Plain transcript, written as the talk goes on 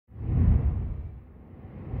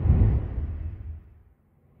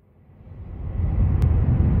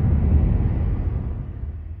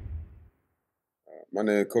My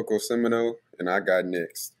name is Coco Simoneaux, and I got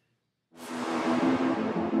next.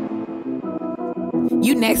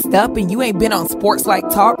 You next up and you ain't been on Sports Like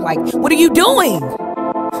Talk. Like, what are you doing? Hey,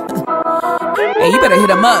 you better hit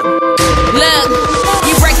them up. Look,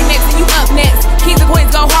 you breaking next and you up next. Kings and queens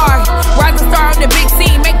go hard. Rise and star on the big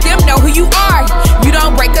scene. Make them know who you are. You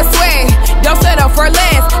don't break a sweat. Don't settle for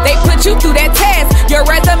less. They put you through that test. Your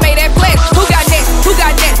resume that flex. Who got next? Who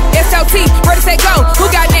got next? SLT, ready, set, go. Who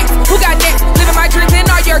got next? Who got next? Living my dreams and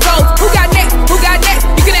all your goals. Who got next? Who got next?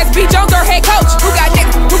 You can ask B. Jones or head coach. Who got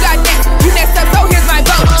next? Who got next? You next up, so here's my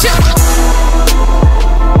vote. Chill.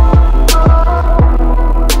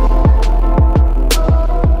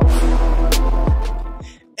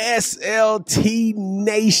 SLT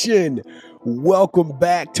Nation, welcome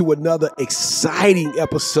back to another exciting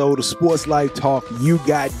episode of Sports Life Talk. You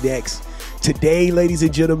got next. Today, ladies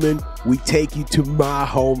and gentlemen, we take you to my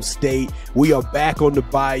home state. We are back on the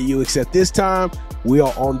Bayou, except this time we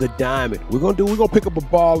are on the diamond. We're gonna pick up a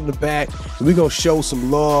ball in the back, and we're gonna show some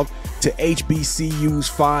love to HBCU's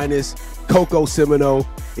finest. Coco Simoneaux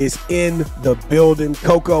is in the building.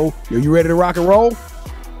 Coco, are you ready to rock and roll?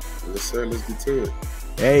 Yes, sir. Let's get to it.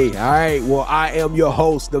 Hey, all right. Well, I am your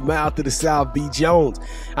host, the mouth of the South, B. Jones.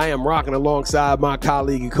 I am rocking alongside my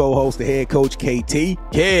colleague and co-host, the head coach, KT.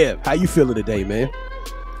 Kev, how you feeling today, man?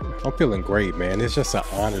 I'm feeling great, man. It's just an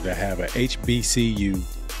honor to have a HBCU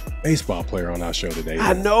baseball player on our show today.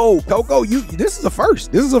 I know, Coco. This is a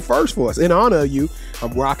first. This is a first for us. In honor of you,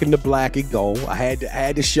 I'm rocking the black and gold. I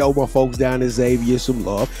had to show my folks down at Xavier some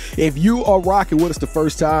love. If you are rocking with us the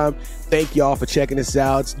first time, thank y'all for checking us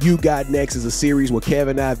out. You Got Next is a series where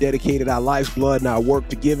Kevin and I have dedicated our life's blood and our work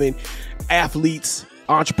to giving athletes,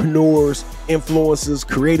 entrepreneurs, influencers,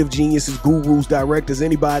 creative geniuses, gurus, directors,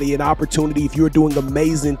 anybody an opportunity. If you're doing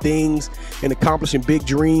amazing things and accomplishing big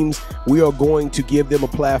dreams, we are going to give them a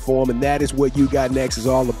platform, and that is what You Got Next is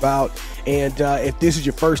all about. And if this is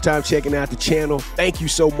your first time checking out the channel, thank you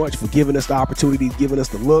so much for giving us the opportunity, giving us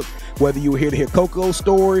the look. Whether you were here to hear Coco's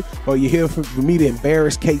story or you're here for me to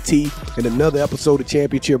embarrass KT in another episode of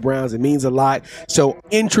Championship Browns, it means a lot. So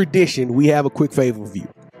in tradition, we have a quick favor of you.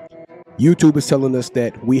 YouTube is telling us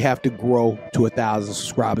that we have to grow to 1,000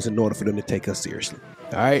 subscribers in order for them to take us seriously.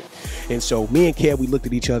 All right. And so me and Kev, we looked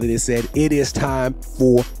at each other and said, it is time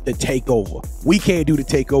for the takeover. We can't do the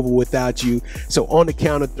takeover without you. So on the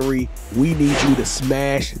count of 3, we need you to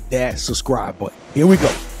smash that subscribe button. Here we go.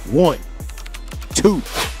 1, 2,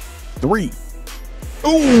 3.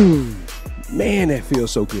 Boom. Man, that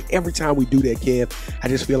feels so good. Every time we do that, Kev, I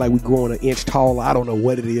just feel like we're growing an inch taller. I don't know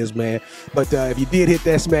what it is, man. But if you did hit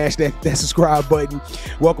that smash that subscribe button,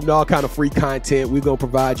 welcome to all kind of free content. We're going to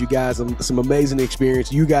provide you guys some amazing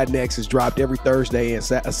experience. You Got Next is dropped every Thursday and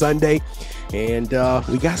Sunday. And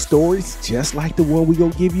we got stories just like the one we're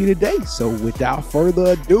going to give you today. So without further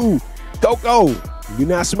ado, Coco, you're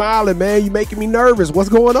not smiling, man. You're making me nervous. What's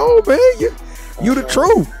going on, man? You the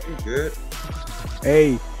truth. I'm good.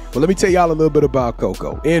 Hey. Well, let me tell y'all a little bit about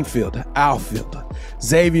Coco. Infielder, outfielder,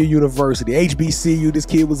 Xavier University, HBCU. This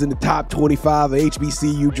kid was in the top 25 of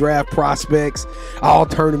HBCU draft prospects, all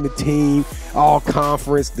tournament team, all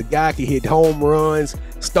conference. The guy can hit home runs,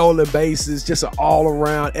 stolen bases, just an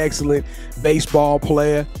all-around excellent baseball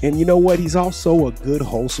player. And you know what? He's also a good,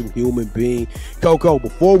 wholesome human being. Coco,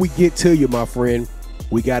 before we get to you, my friend,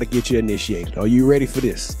 we got to get you initiated. Are you ready for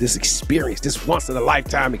this experience, this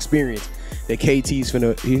once-in-a-lifetime experience that KT's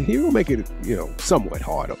finna, he will make it, somewhat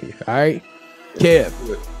hard on you. All right, Kev.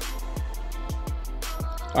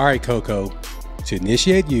 All right, Coco, to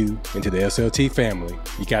initiate you into the SLT family,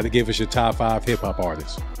 you got to give us your top 5 hip-hop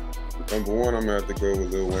artists. Number 1, I'm going to have to go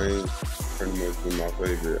with Lil Wayne. Pretty much been my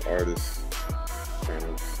favorite artist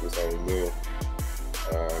since I was little.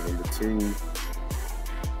 Number 2,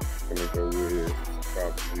 I'm going to go with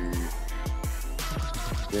probably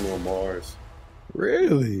Bruno Mars.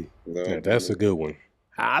 Really? Yeah, that's a good one.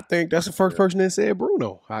 I think that's the first person that said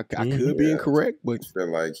Bruno. I could be incorrect, but I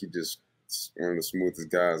feel like he just one of the smoothest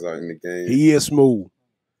guys out in the game. He is smooth.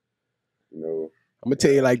 I'm gonna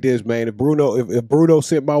tell you like this, man. If Bruno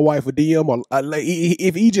sent my wife a DM, or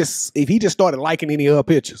if he just started liking any of her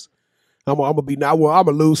pictures, I'm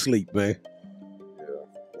gonna lose sleep, man. Yeah,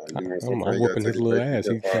 I'm whooping his little ass.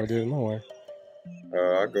 He probably didn't know her.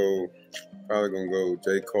 Probably gonna go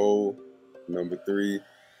𝐥𝐤𝐤. Number 3,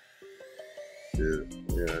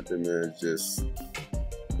 that man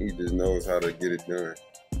he just knows how to get it done.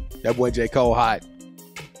 That boy J. Cole hot.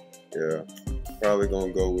 Yeah, probably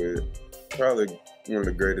gonna go with one of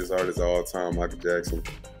the greatest artists of all time, Michael Jackson.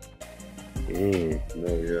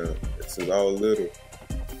 Since I was little,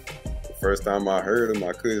 the first time I heard him,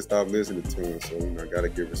 I couldn't stop listening to him. So I gotta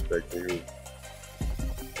give respect to him.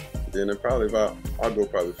 Then I'll go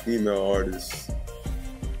probably female artists.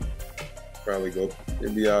 Probably go,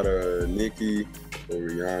 it'd be out of Nicki or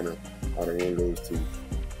Rihanna, out of one of those two.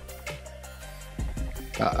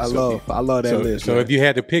 I love that list. So man. if you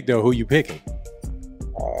had to pick though, who you picking?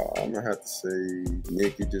 I'm gonna have to say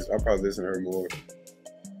Nicki. I'll probably listen to her more.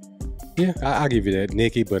 Yeah, I'll give you that,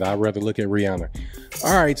 Nicki, but I'd rather look at Rihanna.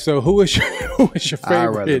 All right, so who is your favorite? I'd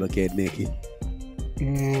rather look at Nicki.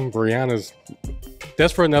 Rihanna's,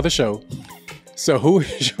 that's for another show. So who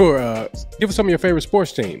is your, give us some of your favorite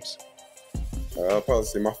sports teams. I'll probably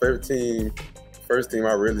say my favorite team, first team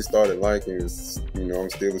I really started liking is, I'm a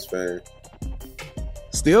Steelers fan.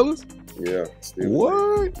 Steelers? Yeah, Steelers.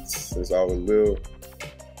 What? Since I was little.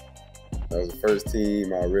 That was the first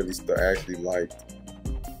team I really actually liked.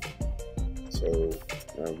 So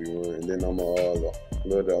that'll be one. And then I'm love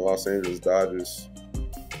the Los Angeles Dodgers.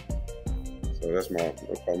 So that's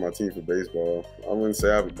probably my team for baseball. I wouldn't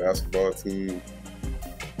say I have a basketball team.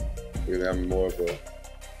 Really, I'm more of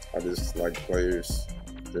I just like players.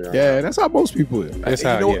 Yeah, that's how most people is. That's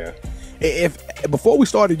how, yeah. If before we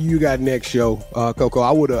started You Got Next show, Coco,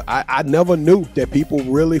 I never knew that people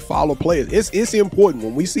really follow players. It's important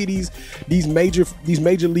when we see these major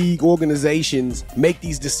league organizations make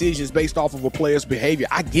these decisions based off of a player's behavior.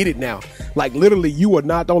 I get it now. Like literally, you are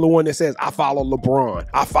not the only one that says I follow LeBron,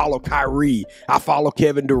 I follow Kyrie, I follow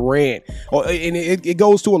Kevin Durant, and it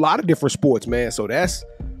goes to a lot of different sports, man. So that's.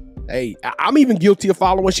 Hey, I'm even guilty of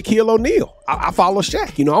following Shaquille O'Neal. I follow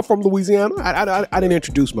Shaq. I'm from Louisiana. I didn't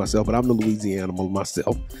introduce myself, but I'm the Louisiana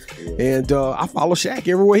myself. Yeah. And I follow Shaq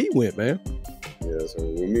everywhere he went, man. Yeah, so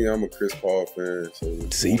with me, I'm a Chris Paul fan. So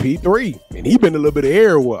CP3, and he been a little bit of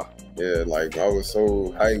everywhere. Yeah, like I was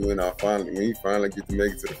so hyped when he finally get to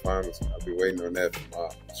make it to the finals. I've been waiting on that for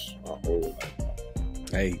my whole life.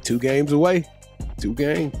 Hey, 2 games away. 2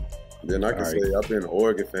 games. Then I can say I've been an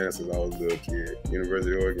Oregon fan since I was a little kid.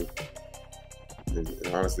 University of Oregon. And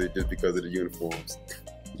honestly, just because of the uniforms.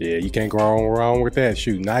 Yeah, you can't go wrong with that.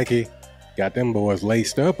 Shoot, Nike got them boys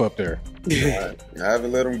laced up there. I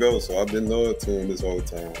haven't let them go, so I've been loyal to them this whole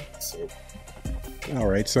time. So, all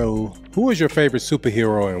right, so who is your favorite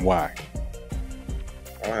superhero and why?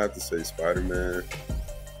 I have to say Spider-Man.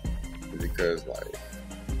 Because,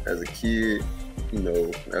 as a kid,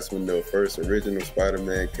 that's when the first original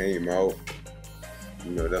Spider-Man came out.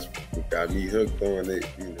 That's what got me hooked on it.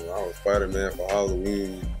 I was Spider-Man for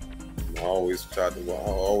Halloween. I always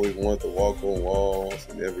wanted to walk on walls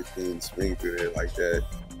and everything, swing through there like that.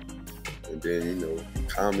 And then,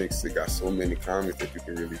 comics, they got so many comics that you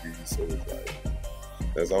can really read. So it's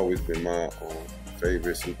that's always been my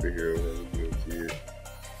favorite superhero as a little kid.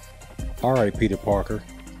 All right, Peter Parker.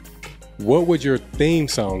 What would your theme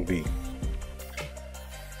song be?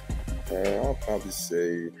 I'll probably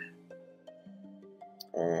say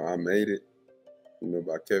I Made It,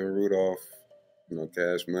 by Kevin Rudolph,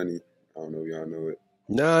 Cash Money. I don't know if y'all know it.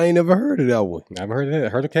 Nah, I ain't never heard of that one. I've heard of that. I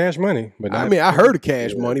heard of Cash Money. But I heard of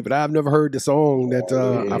Cash Money, but I've never heard the song that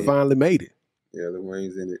I finally made it. Yeah, Lil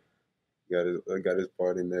Wayne's in it. Got his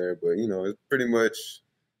part in there, but it's pretty much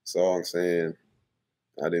a song saying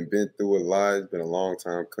I done been through a lot. It's been a long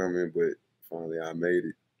time coming, but finally I made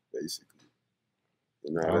it, basically.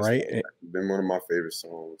 All right. It's been one of my favorite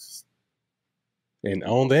songs. And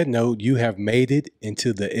on that note, you have made it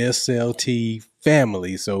into the SLT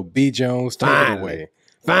family. So B Jones, take it away.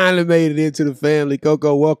 Finally made it into the family.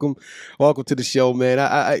 Coco, welcome to the show, man.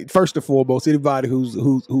 I first and foremost, anybody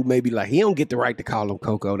who may be like, he don't get the right to call him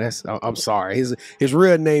Coco. I'm sorry. His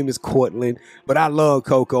real name is Courtland, but I love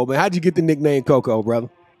Coco, man. How'd you get the nickname Coco, brother?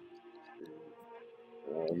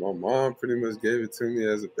 My mom pretty much gave it to me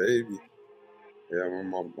as a baby. Yeah,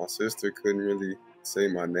 my sister couldn't really say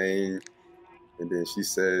my name. And then she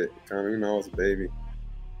said, kind of, I was a baby,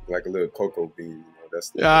 like a little cocoa bean. That's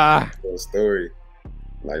the story.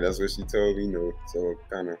 Like, that's what she told me, so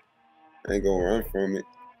kind of, I ain't gonna run from it.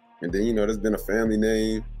 And then, there's been a family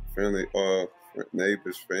name,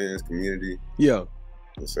 neighbors, friends, community. Yeah.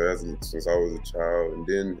 And so since I was a child. And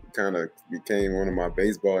then it kind of became one of my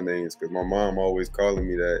baseball names because my mom always calling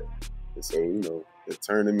me that. And so, the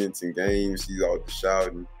tournaments and games, she's out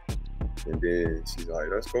shouting. And then she's like,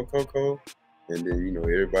 let's go, Coco. And then,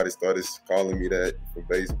 everybody started calling me that for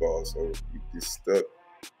baseball. So it just stuck.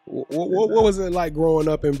 What was it like growing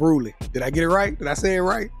up in Bruley? Did I get it right? Did I say it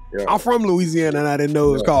right? Yeah. I'm from Louisiana and I didn't know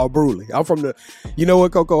it was called Bruley. I'm from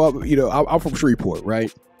Coco? I'm from Shreveport,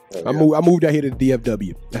 right? Oh, I moved out here to the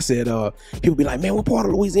DFW. I said, people be like, man, what part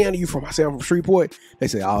of Louisiana are you from? I said, I'm from Shreveport. They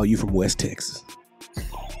say, oh, you from West Texas.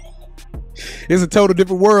 It's a total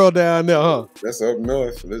different world down there, huh? That's up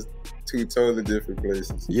north. There's two totally different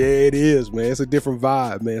places. Yeah, it is, man. It's a different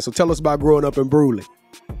vibe, man. So tell us about growing up in Bruley.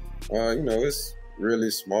 You know, it's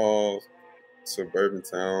really small, suburban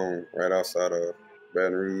town right outside of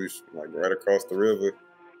Baton Rouge, like right across the river.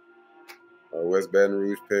 West Baton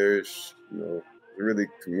Rouge Parish, you know, really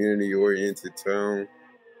community-oriented town.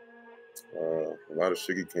 A lot of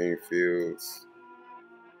sugarcane fields.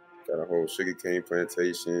 Got a whole sugarcane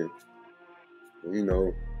plantation. You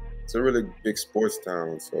know, it's a really big sports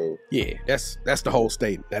town. So yeah, that's the whole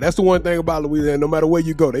state. Now that's the one thing about Louisiana. No matter where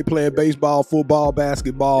you go, they playing baseball, football,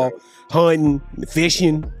 basketball, hunting,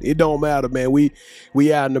 fishing. It don't matter, man. We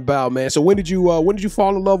out and about, man. So when did you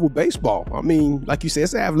fall in love with baseball? I mean, like you said,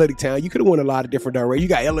 it's an athletic town. You could have went a lot of different directions. You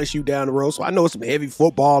got LSU down the road, so I know it's some heavy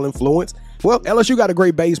football influence. Well, LSU got a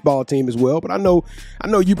great baseball team as well, but I know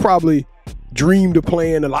you probably dreamed of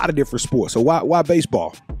playing a lot of different sports. So why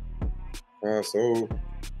baseball? So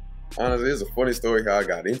honestly, it's a funny story how I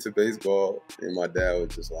got into baseball, and my dad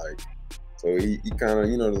was just like, so he kind of,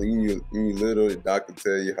 you know, when you little, the doctor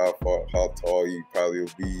tell you how tall you probably will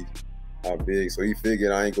be, how big. So he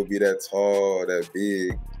figured I ain't gonna be that tall or that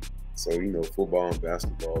big. So, you know, football and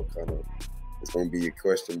basketball kind of, it's gonna be a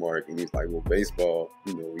question mark. And he's like, well, baseball,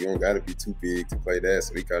 you know, you don't gotta be too big to play that.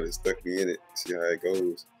 So he kind of stuck me in it, see how it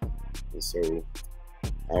goes. And so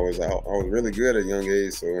I was really good at a young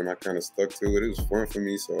age, so and I kind of stuck to it. It was fun for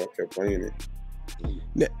me, so I kept playing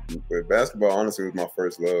it. But basketball, honestly, was my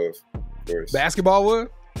first love, of course. Basketball was?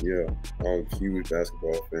 Yeah, I'm a huge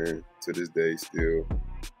basketball fan to this day still.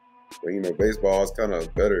 But, you know, baseball is kind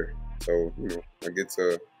of better. So, you know, I get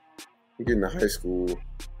into high school,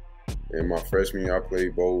 and my freshman year, I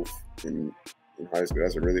played both in high school.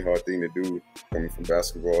 That's a really hard thing to do, coming from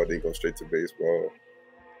basketball, then go straight to baseball.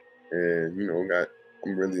 And, you know,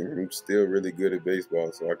 I'm still really good at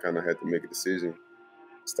baseball, so I kind of had to make a decision.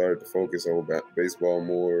 Started to focus on baseball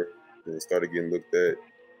more, and started getting looked at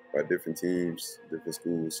by different teams, different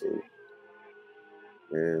schools. So,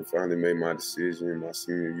 and finally made my decision my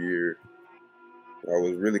senior year. I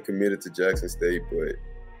was really committed to Jackson State, but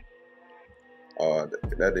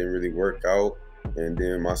that didn't really work out. And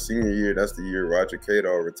then my senior year, that's the year Roger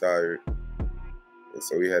Cadall retired. And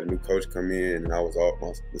so we had a new coach come in, and my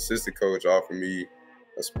assistant coach offered me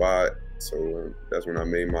a spot. So that's when I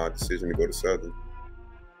made my decision to go to Southern.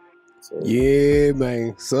 So, yeah,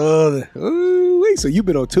 man, Southern. Ooh, wait, so you've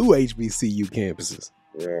been on 2 HBCU campuses?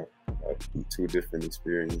 Yeah, two different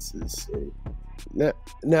experiences. So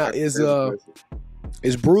now is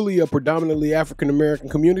Bruley a predominantly African American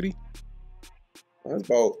community? It's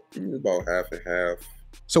about half and half.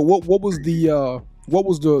 So what was the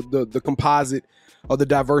composite of the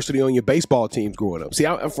diversity on your baseball teams growing up? See,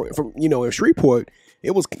 I'm from you know, in Shreveport,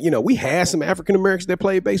 it was, you know, we had some African Americans that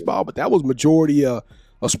played baseball, but that was majority a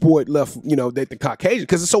sport left, you know, that the Caucasian,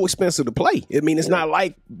 because it's so expensive to play. I mean, it's not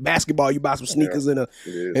like basketball. You buy some sneakers and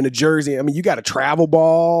a jersey. I mean, you got to travel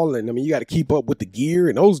ball, and I mean, you got to keep up with the gear,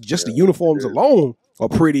 and those the uniforms alone are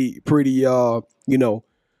pretty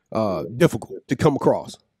difficult to come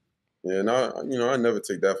across. Yeah, and I never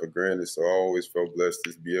take that for granted. So I always felt blessed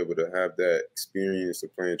to be able to have that experience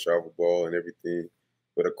of playing travel ball and everything.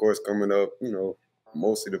 But of course, coming up, you know,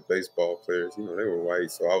 most of the baseball players, you know, they were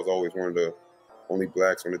white. So I was always one of the only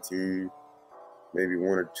blacks on the team, maybe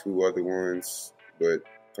one or two other ones. But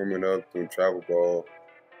coming up doing travel ball,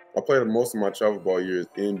 I played most of my travel ball years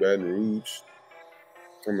in Baton Rouge,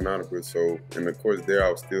 coming out of it. So, and of course, there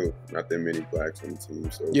I was still not that many blacks on the team.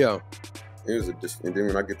 So yeah. It was and then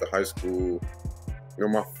when I get to high school, you know,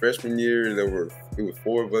 my freshman year, it was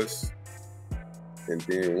 4 of us, and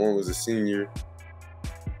then one was a senior,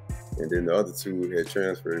 and then the other 2 had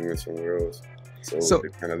transferred and went somewhere else. So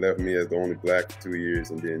it kind of left me as the only black for 2 years,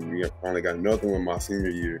 and then we finally got another one my senior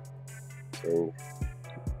year. So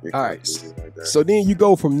all right, like that. So then you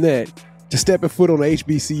go from that to stepping foot on the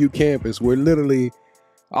HBCU campus, where literally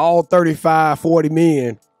all 35, 40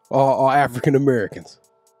 men are African Americans.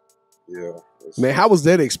 Yeah. Man, how was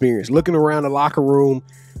that experience? Looking around the locker room,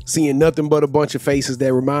 seeing nothing but a bunch of faces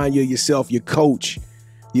that remind you of yourself, your coach,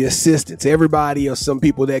 your assistants, everybody, or some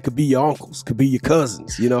people that could be your uncles, could be your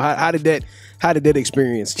cousins. You know, how did that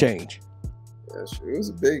experience change? Yeah, sure. It was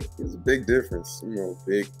a big difference. You know,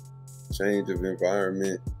 big change of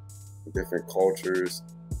environment, different cultures.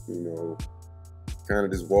 You know, kind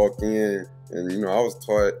of just walk in, and you know, I was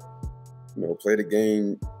taught, you know, play the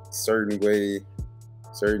game a certain way.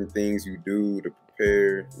 Certain things you do to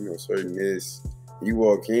prepare, you know, certain this. You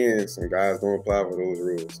walk in, some guys don't apply for those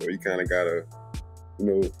rules. So you kind of got to, you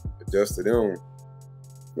know, adjust to them.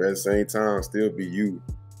 But at the same time, still be you.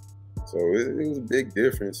 So it was a big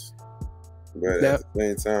difference. But at the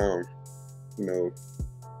same time, you know,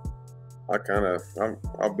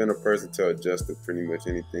 I've been a person to adjust to pretty much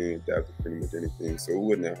anything, adapt to pretty much anything. So it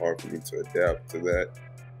wasn't that hard for me to adapt to that.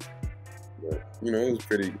 But you know, it was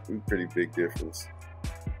pretty big difference.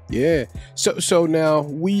 Yeah. So now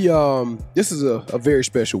we this is a very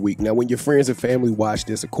special week. Now when your friends and family watch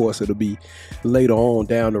this, of course it'll be later on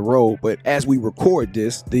down the road. But as we record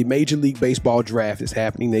this, the Major League Baseball draft is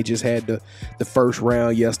happening. They just had the first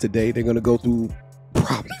round yesterday. They're gonna go through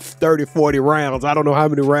probably 30, 40 rounds. I don't know how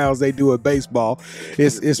many rounds they do at baseball.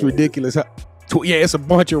 It's ridiculous. Yeah, it's a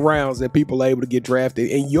bunch of rounds that people are able to get drafted.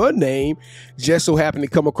 And your name just so happened to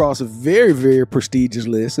come across a very, very prestigious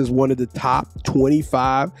list as one of the top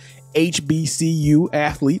 25 HBCU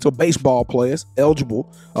athletes or baseball players eligible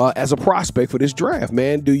as a prospect for this draft,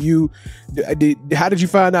 man. How did you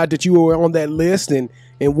find out that you were on that list, and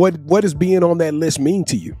what does being on that list mean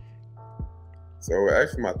to you? So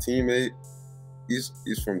actually my teammate, he's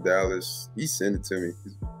from Dallas. He sent it to me.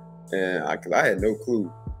 And I had no clue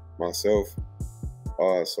myself.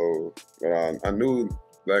 But I knew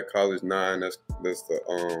Black College 9. That's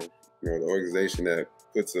the the organization that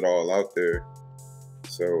puts it all out there.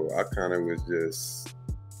 So I kind of was just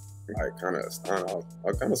like kind of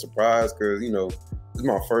surprised because this is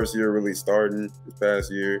my first year really starting this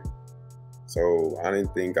past year. So I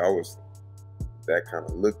didn't think I was that kind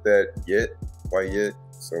of looked at quite yet.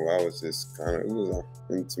 So I was just kind of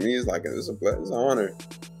and to me it's like it's an honor,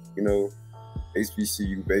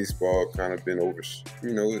 HBCU baseball kind of been over,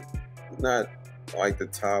 not like the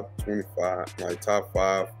top 25, like top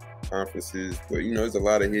 5 conferences, but there's a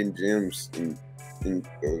lot of hidden gems in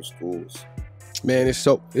those schools. Man, it's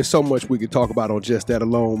so much we could talk about on just that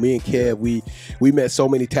alone. Me and Kev, we met so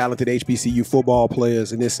many talented HBCU football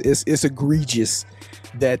players, and it's egregious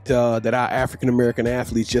that our African American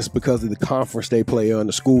athletes, just because of the conference they play on,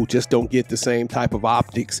 the school, just don't get the same type of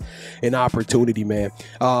optics and opportunity, man.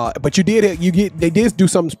 But they did do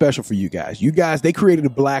something special for you guys. They created a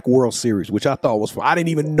Black World Series, which I thought was fun. I didn't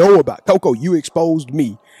even know about. Coco, you exposed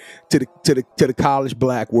me to the college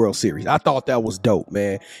Black World Series. I thought that was dope,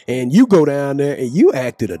 man. And you go down there and you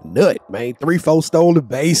acted a nut, man. 3-4 stolen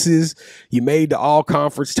bases. You made the all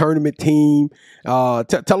conference tournament team.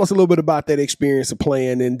 Tell us a little bit about that experience of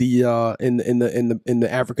playing in the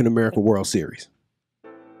African American World Series.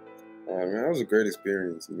 Man, that was a great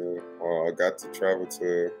experience. I got to travel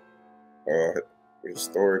to a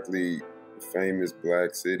historically famous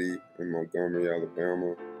Black city in Montgomery,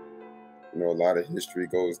 Alabama. A lot of history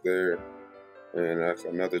goes there, and that's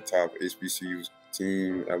another top HBCU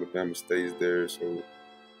team. Alabama stays there,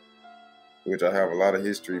 which I have a lot of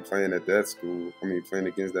history playing at that school. Playing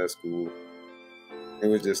against that school. It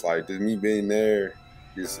was just like me being there,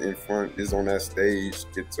 just in front, just on that stage,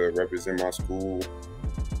 get to represent my school.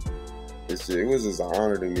 It was just an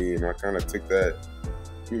honor to me, and I kind of took that,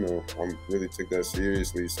 I really took that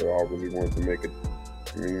seriously. So I really wanted to make a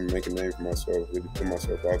name for myself, really put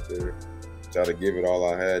myself out there, try to give it all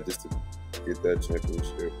I had just to get that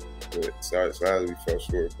championship. But sadly we fell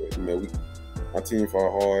short. But my team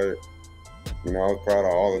fought hard. I was proud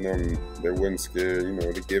of all of them. They wasn't scared.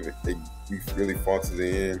 We really fought to the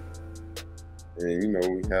end. And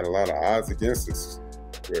we had a lot of odds against us.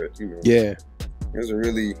 But yeah, it was a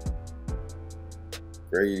really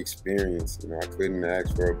great experience. I couldn't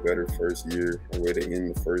ask for a better first year, a way to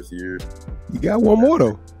end the first year. You got one more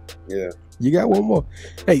though. Yeah. You got one more.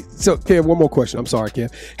 Hey, so Kev, one more question. I'm sorry,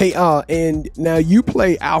 Kev. Hey, and now you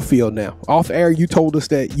play outfield now. Off air, you told us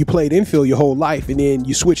that you played infield your whole life, and then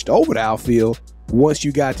you switched over to outfield once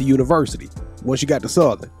you got to university, once you got to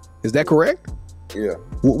Southern. Is that correct? Yeah.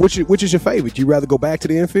 Which is your favorite? You rather go back to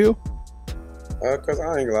the infield? Cause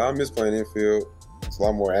I ain't gonna lie, I miss playing infield. It's a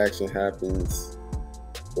lot more action happens.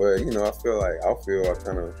 But I feel like outfield,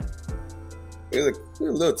 it was a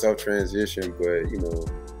little tough transition, but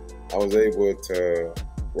I was able to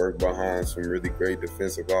work behind some really great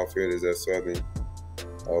defensive outfielders at Southern.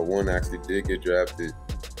 One actually did get drafted,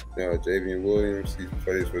 Xavier Williams. He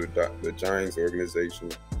plays for the Giants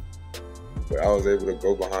organization. But I was able to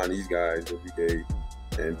go behind these guys every day,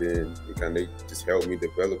 and then they just helped me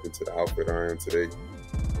develop into the outfielder I am today.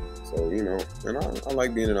 So and I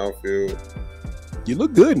like being in outfield. You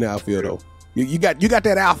look good in the outfield though. You got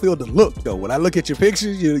that outfielder look though. When I look at your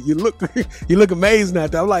pictures, you look amazing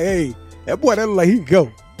out there. I'm like, hey, that boy, that look like he can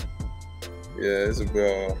go. Yeah, it's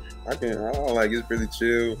about it's really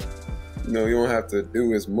chill. You don't have to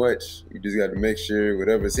do as much. You just got to make sure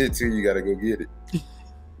whatever's hit to you got to go get it.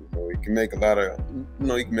 You can make a lot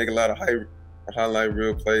of highlight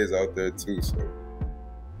real plays out there too. So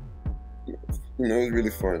it's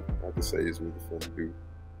really fun. I have to say it's really fun to do.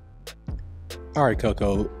 All right,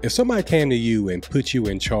 Coco, if somebody came to you and put you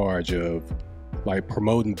in charge of like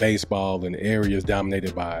promoting baseball in areas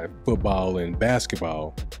dominated by football and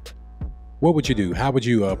basketball, what would you do? How would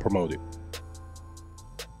you promote it?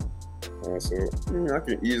 So I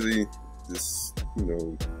can easily just,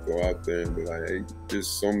 go out there and be like, hey, there's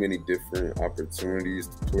so many different opportunities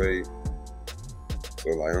to play. So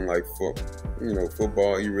like, unlike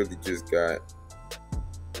football, you really just got,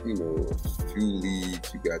 a few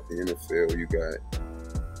leagues. You got the NFL, you got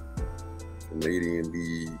Canadian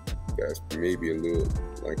League, you got maybe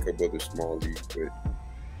a couple other small leagues, but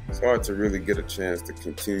it's hard to really get a chance to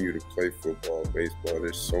continue to play football, baseball.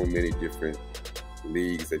 There's so many different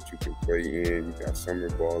leagues that you can play in. You got summer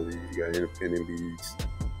ball leagues, you got independent leagues,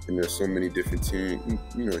 and there's so many different teams.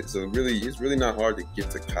 It's really not hard to get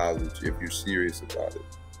to college if you're serious about it.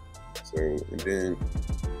 So, and then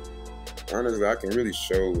honestly, I can really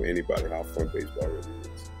show anybody how fun baseball really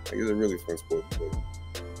is. Like, it's a really fun sport to play.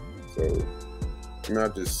 So,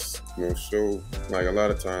 not just show, like, a lot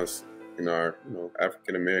of times in our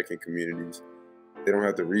African American communities, they don't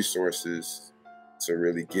have the resources to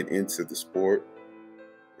really get into the sport.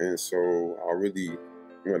 And so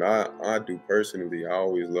what I do personally, I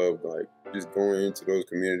always love like just going into those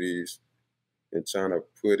communities and trying to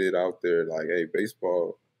put it out there like, hey,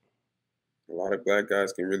 baseball, a lot of black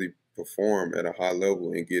guys can really perform at a high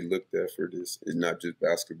level and get looked at for this. It's not just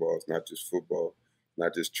basketball, it's not just football,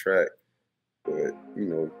 not just track, but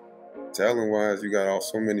talent-wise, you got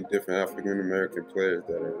so many different African American players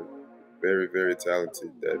that are very, very talented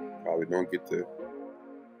that probably don't get the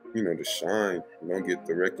to shine, don't get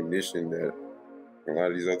the recognition that a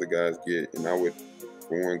lot of these other guys get. And I would,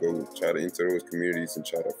 for one, go try to enter those communities and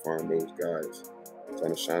try to find those guys,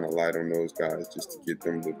 trying to shine a light on those guys just to get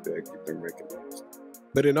them looked at, get them recognized.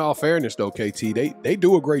 But in all fairness, though, KT, they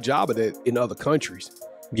do a great job of that in other countries.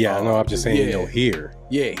 Yeah, I know. I'm just saying, here.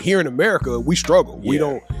 Yeah, here in America, we struggle. Yeah. We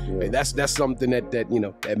don't. Yeah. And that's something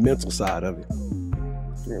that mental side of it.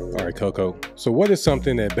 All right, Coco. So what is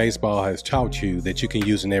something that baseball has taught you that you can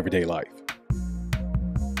use in everyday life?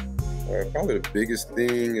 Probably the biggest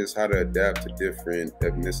thing is how to adapt to different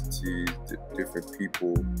ethnicities, different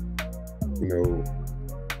people.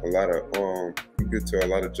 A lot of you get to a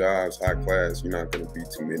lot of jobs, high class. You're not going to be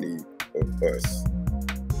too many of us.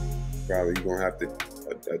 Probably you're gonna have to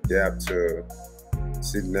adapt to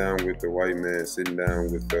sitting down with the white man, sitting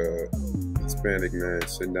down with the Hispanic man,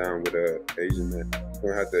 sitting down with a Asian man.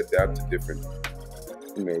 You're gonna have to adapt to different,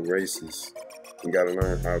 races. You gotta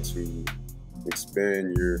learn how to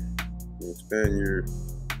expand your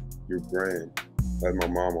brand, like my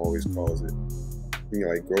mom always calls it.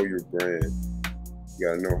 Grow your brand. You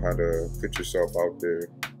gotta know how to put yourself out there.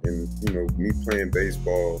 And me playing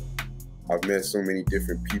baseball, I've met so many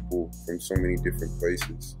different people from so many different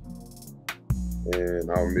places. And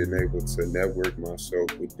I've been able to network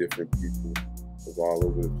myself with different people of all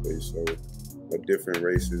over the place. So of different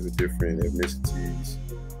races, of different ethnicities.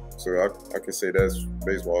 So I can say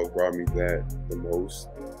baseball has brought me that the most.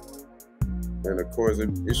 And of course,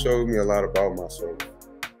 it showed me a lot about myself.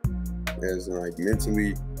 As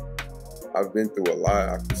mentally, I've been through a lot,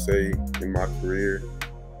 I could say, in my career,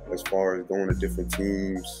 as far as going to different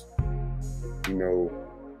teams,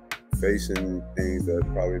 facing things that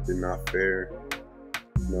probably been not fair.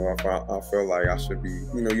 I felt like I should be,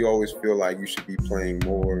 you always feel like you should be playing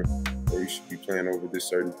more or you should be playing over this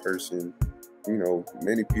certain person.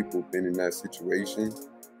 Many people have been in that situation.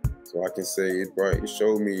 So I can say it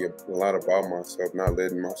showed me a lot about myself, not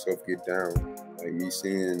letting myself get down. Like me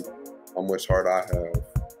seeing how much heart I have.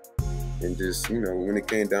 And just, when it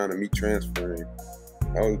came down to me transferring,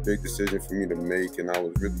 that was a big decision for me to make, and I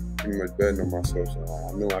was really pretty much betting on myself. So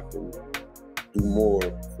I know I can do more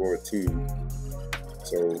for a team.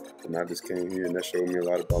 So, and I just came here, and that showed me a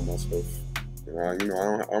lot about myself. And I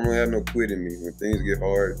don't really have no quit in me. When things get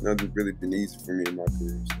hard, nothing's really been easy for me in my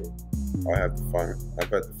career. So I've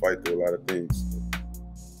had to fight through a lot of things.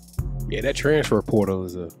 Yeah, that transfer portal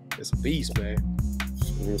is a beast, man.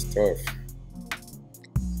 It's tough.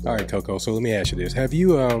 All right, Coco. So let me ask you this: have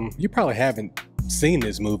you you probably haven't seen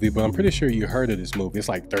this movie, but I'm pretty sure you heard of this movie. It's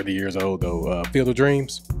like 30 years old though. Field of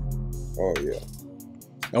Dreams. Oh yeah.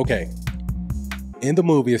 Okay. In the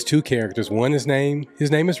movie, it's two characters. His name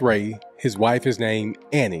is Ray. His wife is named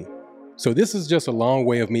Annie. So this is just a long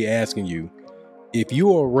way of me asking you, if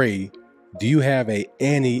you are Ray, do you have a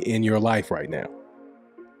Annie in your life right now?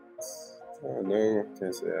 No, I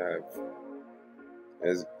can't say I have.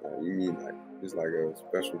 As you mean like just like a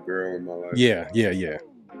special girl in my life? Yeah.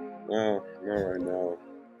 No, not right now.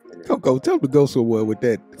 Coco, tell him to go somewhere with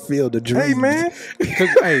that field of dreams. Hey, man.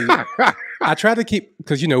 Hey, I try to keep,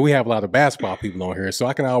 because, you know, we have a lot of basketball people on here, so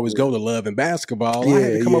I can always go to love and basketball. I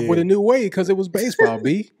had to come up with a new way because it was baseball,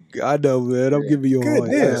 B. I know, man. I'm giving you a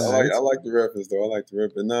hard time. I like the reference, though. I like the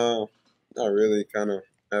reference. No, not really. Kind of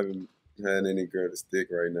haven't had any girl to stick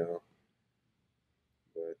right now.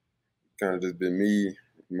 But kind of just been me,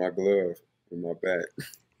 my glove, and my bat.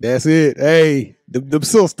 That's it. Hey, them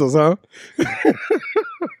sisters, huh?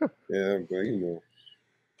 Yeah, but you know.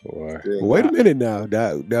 Boy. Wait a minute now.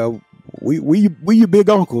 Now we your big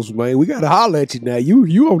uncles, man. We gotta holler at you now.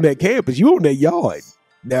 You on that campus, you on that yard.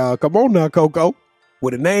 Now come on now, Coco.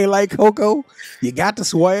 With a name like Coco, you got the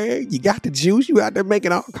swag, you got the juice, you out there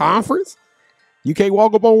making a conference. You can't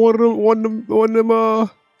walk up on one of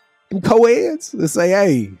them co-eds and say,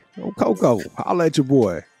 hey, I'm Coco, holler at your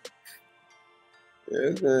boy. Yeah,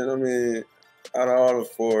 man, I mean, out of all the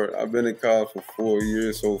four, I've been in college for 4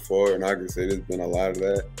 years so far, and I can say there's been a lot of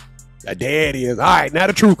that. There it is. All right, now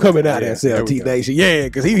the truth coming out of SLT Nation. Yeah,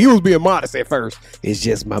 because he was being modest at first. It's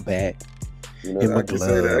just my bad. You know, I can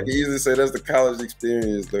easily say that's the college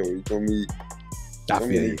experience, though. You know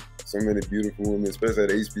me. So many beautiful women, especially at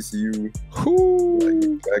HBCU.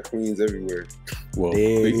 Like black queens everywhere. Well,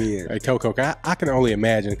 hey, Coco, I can only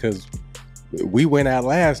imagine because we went out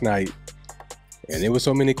last night and there were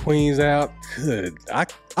so many queens out. Good. I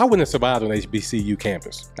wouldn't have survived on HBCU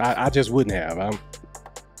campus. I just wouldn't have. I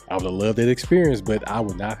would have loved that experience, but I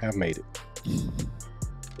would not have made it.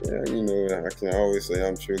 Yeah, you know, I can always say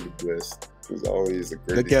I'm truly blessed. It's always a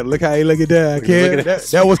great. Look how you look at that, kid.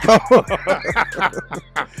 That was cold.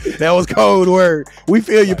 That was cold word. We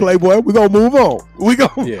feel you, Playboy. We gonna move on. We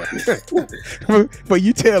gonna but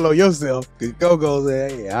you tell on yourself. Coco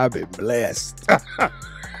said, "Hey, I've been blessed."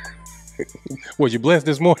 Was you blessed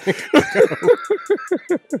this morning?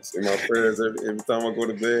 Say my prayers every time I go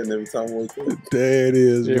to bed and every time I wake up. There it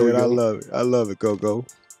is, man. I love it. I love it, Coco.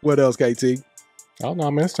 What else, KT? Oh,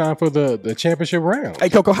 no, man. It's time for the championship round. Hey,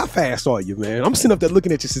 Coco, how fast are you, man? I'm sitting up there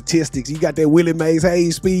looking at your statistics. You got that Willie Mays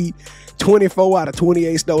Hayes speed, 24 out of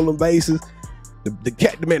 28 stolen bases.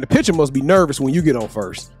 The pitcher must be nervous when you get on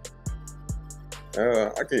first.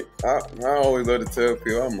 I always love to tell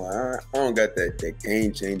people, I'm like, I don't got that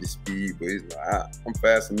game changer speed, but it's like I'm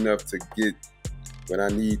fast enough to get what I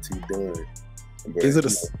need to done. But, is it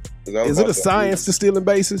a science to stealing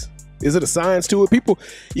bases? Is it a science to it? People,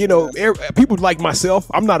 you know, people like myself,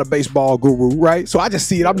 I'm not a baseball guru, right? So I just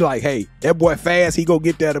see it. I'm like, hey, that boy fast, he go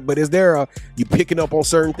get that. But is there you picking up on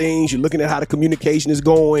certain things? You're looking at how the communication is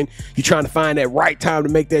going. You're trying to find that right time to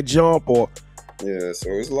make that jump or? Yeah, so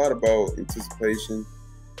it's a lot about anticipation.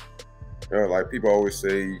 Like people always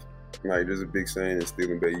say, like there's a big saying in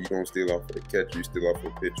stealing base, you don't steal off of the catcher, you steal off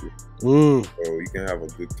of the pitcher. So you can have a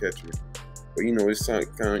good catcher. But, you know, it's kind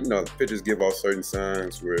of, you know, pitchers give off certain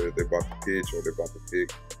signs where they're about to pitch or they're about to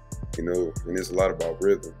pick, you know, and it's a lot about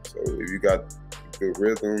rhythm. So if you got good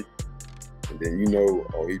rhythm, and then you know,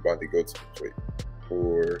 oh, he's about to go to the plate.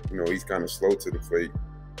 Or, you know, he's kind of slow to the plate.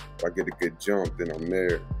 If I get a good jump, then I'm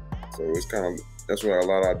there. So it's kind of, that's what a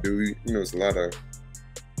lot I do. You know, it's a lot of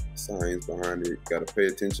science behind it. You got to pay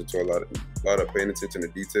attention to a lot of paying attention to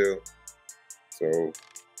detail. So,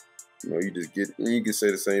 you know, you can say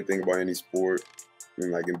the same thing about any sport. I mean,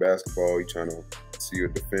 like in basketball, you're trying to see a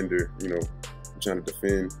defender, you know, you're trying to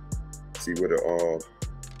defend, see what a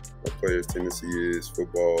player's tendency is.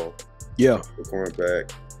 Football, the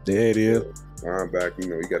cornerback. There it is. Linebacker, you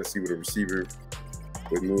know, you got to see what a receiver,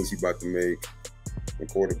 what moves he about to make. The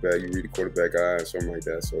quarterback, you read the quarterback eye or something like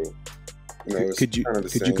that. So, you know, it's could you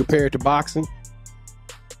compare it to boxing?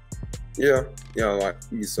 Yeah, like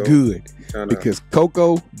so good. Because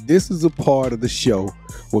Coco, this is a part of the show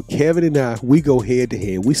where Kevin and I, we go head to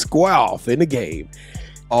head. We square off in the game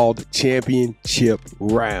all the championship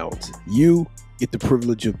rounds. You get the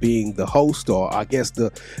privilege of being the host, or I guess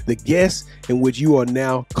the guest, in which you are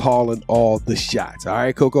now calling all the shots. All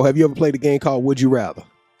right, Coco, have you ever played a game called Would You Rather?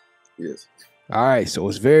 Yes. All right, so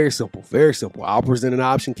it's very simple, very simple. I'll present an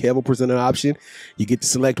option. Kevin will present an option. You get to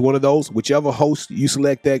select one of those. Whichever host you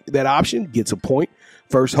select that option gets a point.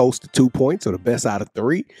 First host to 2 points, or the best out of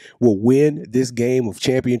 3 will win this game of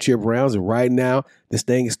championship rounds. And right now, this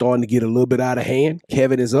thing is starting to get a little bit out of hand.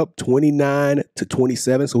 Kevin is up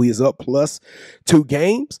 29-27, so he is up plus 2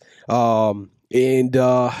 games. And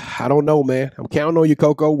I don't know, man. I'm counting on you,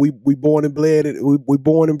 Coco. We born and bred in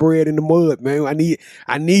the mud, man.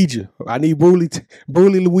 I need you. I need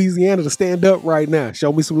Bruley, Louisiana to stand up right now.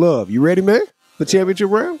 Show me some love. You ready, man? The championship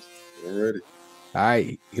rounds? I'm ready. All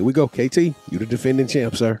right, here we go. KT, you the defending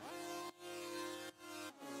champ, sir.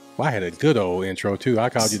 Well, I had a good old intro too.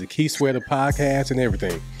 I called you the 𝐤𝐤𝐬 podcast and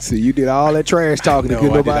everything. See, you did all that trash talking. No,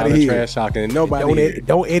 nobody hear. Trash talking and nobody.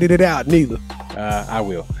 Don't edit it out neither. I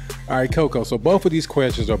will. All right, Coco. So both of these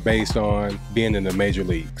questions are based on being in the major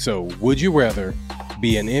league. So would you rather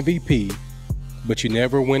be an MVP, but you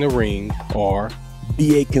never win a ring, or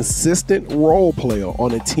be a consistent role player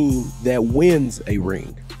on a team that wins a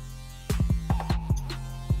ring?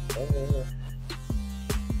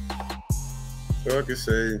 So I could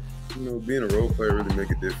say, being a role player really make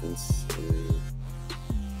a difference.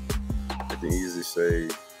 I can easily say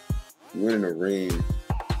winning a ring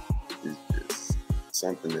is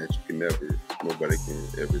something that nobody can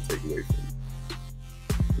ever take away from you.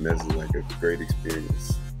 And that's like a great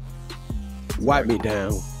experience. Wipe me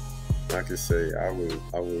down. I could say I would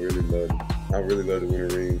really love to win a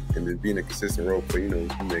ring, and then being a consistent role player,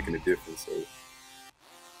 you're making a difference. So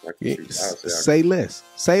say less,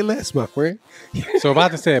 my friend. So if I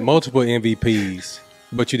just had multiple MVPs,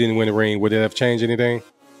 but you didn't win a ring, would that have changed anything?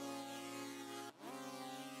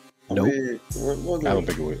 Nope. I don't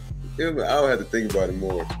think it would. I would have to think about it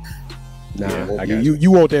more. Nah, you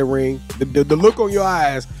want that ring. The look on your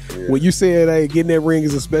eyes when you said, hey, getting that ring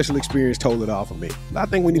is a special experience, told it off of me. I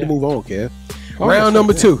think we need to move on, Kev. Round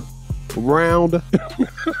number 2.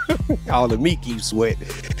 All the meat keeps sweating.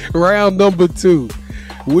 Round number 2.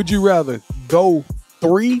 Would you rather go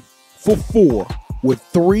 3 for 4 with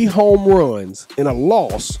 3 home runs in a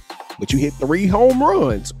loss, but you hit 3 home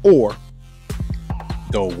runs, or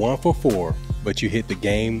go 1 for 4, but you hit the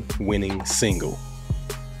game-winning single?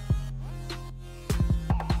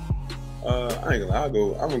 I ain't gonna lie.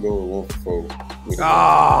 I'm gonna go with 1 for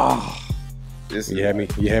 4.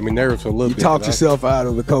 You had me nervous for a little bit. You talked yourself out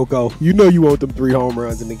of it, Coco. You know you want them 3 home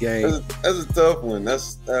runs in the game. That's a tough one.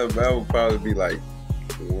 That would probably be like,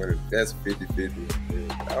 that's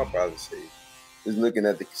 50-50. I'll probably say, just looking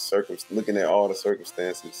at all the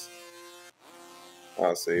circumstances,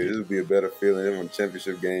 I'll say this would be a better feeling in a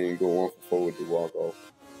championship game. Go 1 for 4 with the walk off.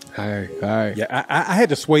 All right. Yeah, I had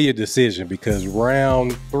to sway your decision because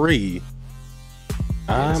round 3,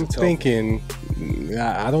 I'm thinking,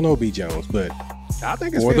 I don't know, B. Jones, but I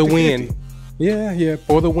think it's for 50-50. the win. Yeah,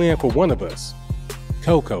 for the win for one of us.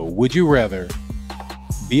 Coco, would you rather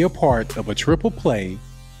be a part of a triple play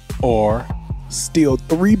or steal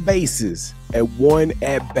 3 bases at 1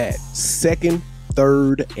 at bat, second,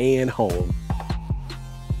 third, and home?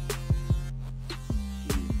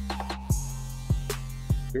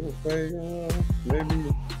 Triple play,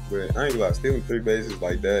 maybe, but I ain't gonna lie, stealing 3 bases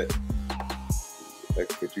like that could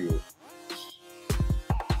put you.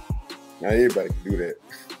 Not everybody can do that.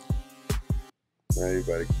 Not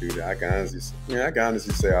everybody can do that. I can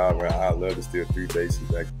honestly say I'd love to steal 3 bases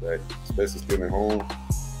back to back, especially stealing home.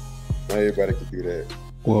 Not everybody can do that.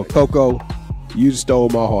 Well, Coco, you stole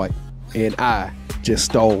my heart, and I just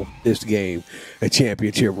stole this game, a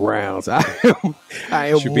championship rounds. I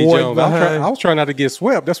am one behind. I was trying not to get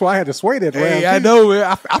swept. That's why I had to sway that round. Hey, I know, man.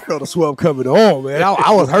 I felt a swept coming on, man.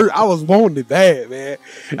 I was hurt. I was wanting it bad, man.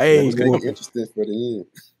 Hey, interesting for the end.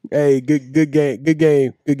 Hey, good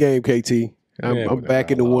game, KT. I'm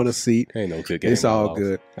back in the winner's seat. Ain't no good game. It's all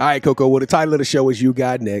good. All right, Coco. Well, the title of the show is You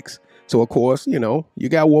Got Next. So, of course, you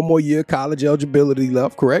got 1 more year college eligibility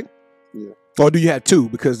left, correct? Yeah. Or do you have 2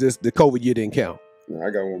 because the COVID year didn't count? No, I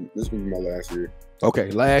got 1. This will be my last year.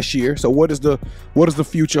 Okay, last year. So, what does the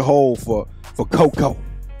future hold for Coco?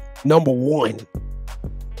 Number 1.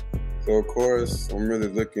 So, of course, I'm really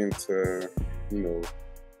looking to,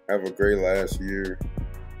 have a great last year.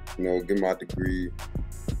 Get my degree.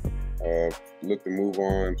 Look to move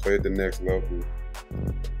on, play at the next level.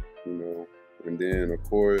 And then, of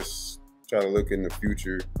course, try to look in the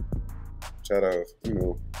future. Try to,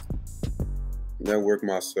 network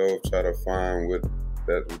myself. Try to find what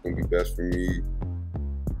that's going to be best for me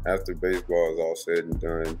after baseball is all said and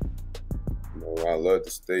done. I love to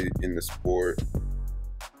stay in the sport.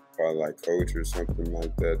 Probably like coach or something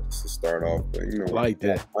like that just to start off. But, like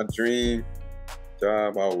that. My dream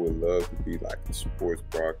job, I would love to be like a sports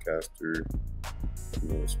broadcaster,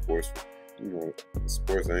 sports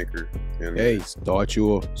anchor. And hey, start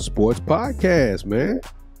your sports podcast, man.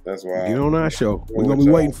 That's why. Get on our show. We're going to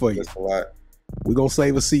be waiting for you. That's a lot. We're going to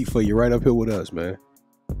save a seat for you right up here with us, man.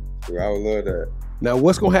 I would love that. Now,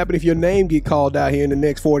 what's going to happen if your name get called out here in the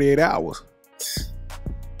next 48 hours?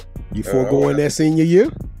 You foregoing that senior year?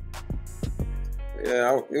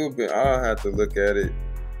 Yeah, I'll have to look at it,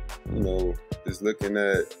 just looking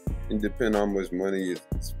at, and depending on how much money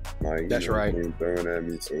it's like, that's right, being thrown at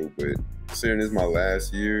me. So, but considering this is my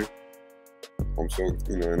last year, I'm so,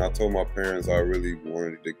 and I told my parents I really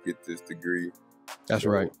wanted to get this degree. That's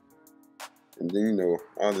right. And then, you know,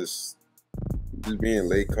 all this just being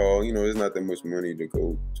late call, you know, there's not that much money to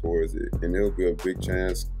go towards it. And it'll be a big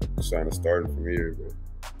chance trying to start it from here. But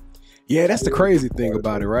yeah, that's the crazy thing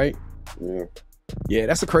about it, right? Yeah. Yeah,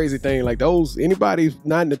 that's the crazy thing. Like anybody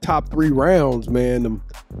not in the top 3 rounds, man,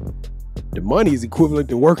 the money is equivalent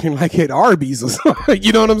to working like at Arby's or something.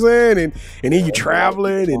 You know what I'm saying? And then you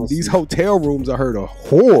traveling, and these hotel rooms I heard are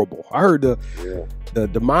horrible. I heard the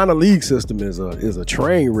minor league system is a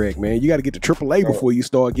train wreck, man. You got to get to AAA before you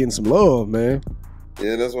start getting some love, man.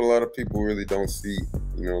 Yeah, that's what a lot of people really don't see.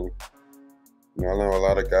 You know, I know a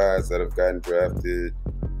lot of guys that have gotten drafted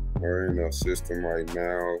are in a system right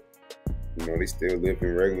now. You know, they still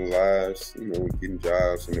living regular lives, you know, getting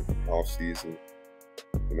jobs in the off season.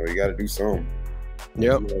 You know, you got to do something.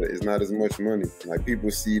 Yep. It's not as much money. Like, people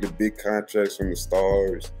see the big contracts from the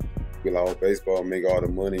stars, be like, oh, baseball make all the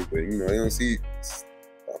money, but, you know, they don't see it's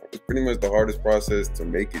pretty much the hardest process to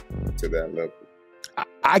make it to that level.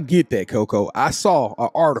 I get that, Coco. I saw an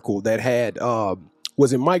article that had,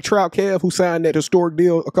 was it Mike Trout, Kev, who signed that historic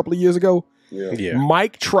deal a couple of years ago? Yeah.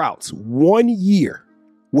 Mike Trout's 1 year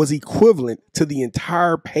was equivalent to the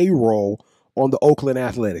entire payroll on the Oakland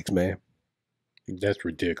Athletics, man. That's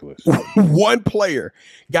ridiculous. One player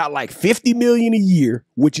got like $50 million a year,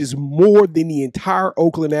 which is more than the entire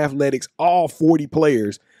Oakland Athletics. All 40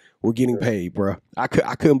 players were getting paid, bro. I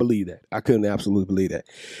couldn't believe that. I couldn't absolutely believe that.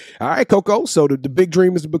 All right, Coco. So the big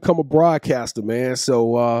dream is to become a broadcaster, man.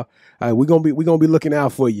 So we're gonna be looking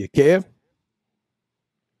out for you, Kev.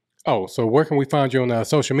 Oh, so where can we find you on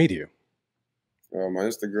social media? My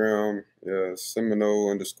Instagram,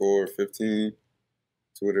 𝐸𝐸_15.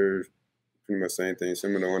 Twitter, pretty much same thing,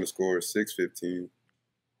 𝐸𝐸_615. You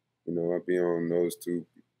know, I'll be on those two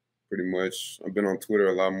pretty much. I've been on Twitter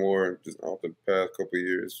a lot more just out the past couple of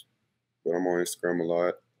years, but I'm on Instagram a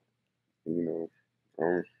lot. And, you know,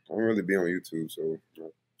 I don't really be on YouTube, so I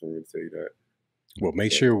can't really tell you that. Well,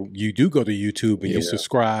 make sure you do go to YouTube and you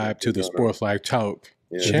subscribe to the Sports Life Talk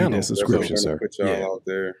channel. That's subscription, sir. Put y'all out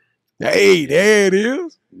there. Hey, there it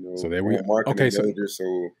is. You know, so there we go. Okay, so I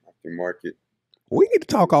can market. We need to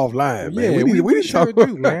talk offline, man. Yeah, we sure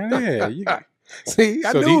do, man. Yeah. See,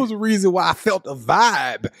 I knew it was a reason why I felt a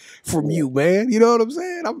vibe from you, man. You know what I'm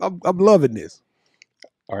saying? I'm loving this.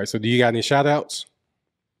 All right, so do you got any shout outs?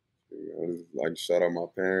 I just like to shout out my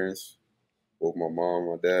parents, both my mom and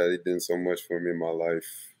my dad. They did so much for me in my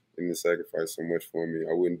life. They didn't sacrifice so much for me.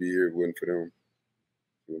 I wouldn't be here if it wasn't for them.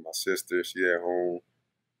 You know, my sister, she at home.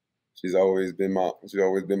 She's always been my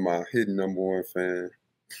hidden #1 fan.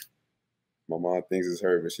 My mom thinks it's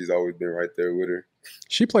her, but she's always been right there with her.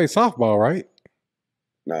 She played softball, right?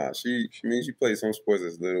 Nah, she played some sports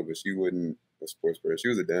as little, but she wasn't a sports person. She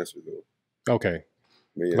was a dancer though. Okay.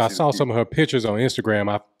 Yeah, I saw some of her pictures on Instagram.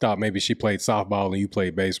 I thought maybe she played softball and you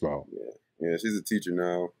played baseball. Yeah, she's a teacher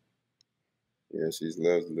now. Yeah, she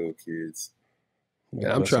loves the little kids.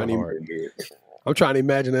 Yeah, I'm trying to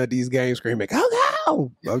imagine her at these games screaming, "Go!"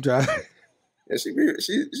 I'm trying. Yeah, she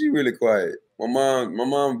really quiet. My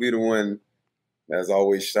mom be the one that's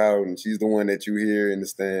always shouting. She's the one that you hear in the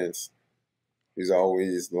stands. She's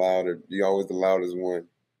always louder. You're always the loudest one.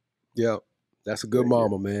 Yeah, that's a good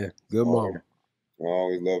mama, man. Good mama. I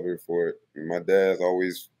always love her for it. And my dad's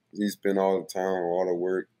he spent all the time, all the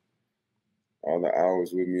work, all the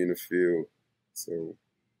hours with me in the field. So,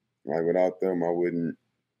 like, without them, I wouldn't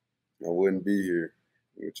be here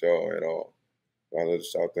with y'all at all. So I love to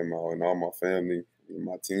shout them out, and all my family and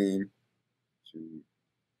my team.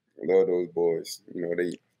 I love those boys. You know,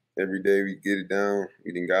 every day we get it down.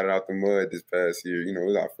 We done got it out the mud this past year. You know, it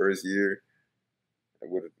was our first year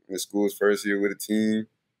in the school's first year with a team.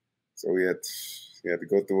 So we had to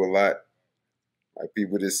go through a lot. Like,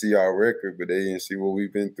 people just see our record, but they didn't see what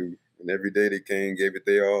we've been through. And every day they came, gave it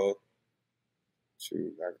their all.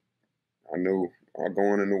 Shoot, I knew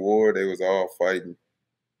going in the war, they was all fighting.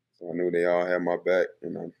 So I knew they all had my back,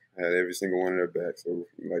 and I had every single one of their backs. So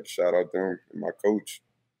I'd like to shout out them and my coach,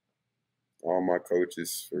 all my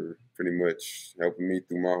coaches for pretty much helping me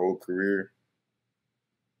through my whole career.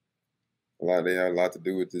 They had a lot to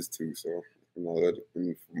do with this too. So, you know,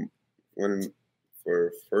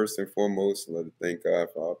 for first and foremost, I'd like to thank God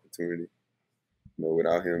for the opportunity. You know,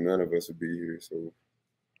 without him, none of us would be here. So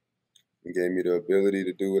he gave me the ability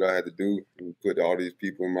to do what I had to do and put all these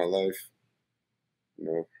people in my life. You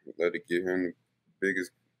know, I'd like to give him the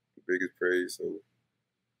biggest praise. So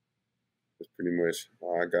that's pretty much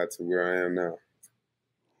how I got to where I am now.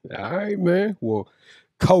 All right, man. Well,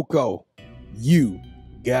 Coco, you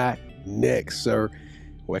got next, sir.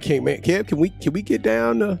 Well, Kev, can we get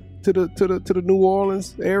down to the New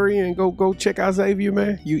Orleans area and go check out Xavier,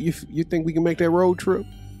 man? You think we can make that road trip?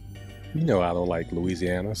 You know I don't like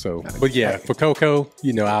Louisiana, so but yeah, for Coco,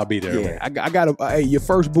 you know I'll be there. Yeah, man. I got to. Hey, your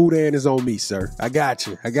first boudin is on me, sir. I got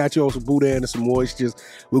you. I got you on some boudin and some moistures.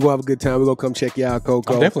 We're gonna have a good time. We're gonna come check you out,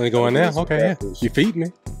 Coco. I'm definitely going now. Okay, yeah. You feed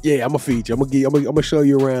me. Yeah, I'm gonna feed you. I'm gonna show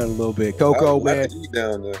you around a little bit, Coco, man. Eat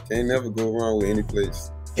down there. Can't never go wrong with any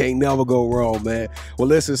place. Can't never go wrong, man. Well,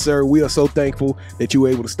 listen, sir, we are so thankful that you were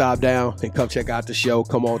able to stop down and come check out the show.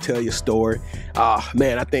 Come on, tell your story.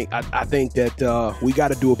 Man, I think that we got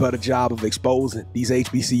to do a better job of exposing these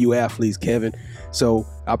HBCU athletes, Kevin. So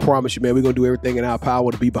I promise you, man, we're going to do everything in our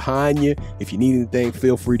power to be behind you. If you need anything,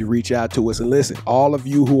 feel free to reach out to us. And listen, all of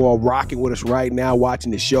you who are rocking with us right now,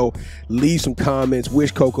 watching the show, leave some comments,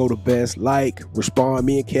 wish Coco the best, respond.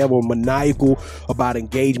 Me and Kev are maniacal about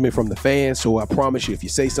engagement from the fans. So I promise you, if you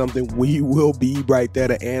say something, we will be right there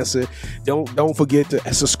to answer. Don't forget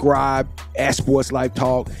to subscribe at Sports Life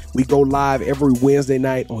Talk. We go live every Wednesday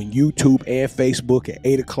night on YouTube and Facebook at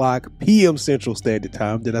 8 o'clock p.m. Central Standard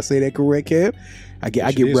Time. Did I say that correct, Kev? I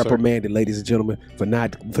get reprimanded, ladies and gentlemen, for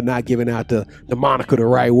not giving out the moniker the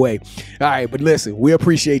right way. All right, but listen, we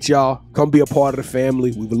appreciate y'all. Come be a part of the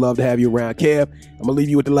family. We would love to have you around. Kev, I'm gonna leave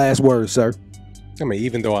you with the last word, sir. I mean,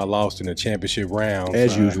 even though I lost in the championship round,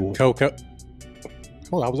 as usual, Coco.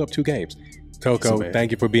 Well, I was up 2 games. Coco,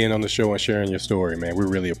 thank you for being on the show and sharing your story, man. We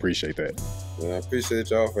really appreciate that. Yeah, I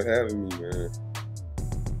appreciate y'all for having me, man.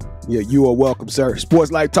 Yeah, you are welcome, sir.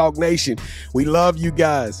 Sports Life Talk Nation, we love you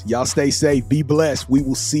guys. Y'all stay safe. Be blessed. We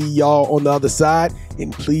will see y'all on the other side.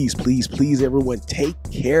 And please, please, please, everyone, take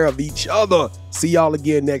care of each other. See y'all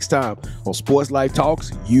again next time on Sports Life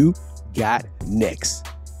Talks. You got next.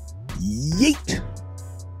 Yeet.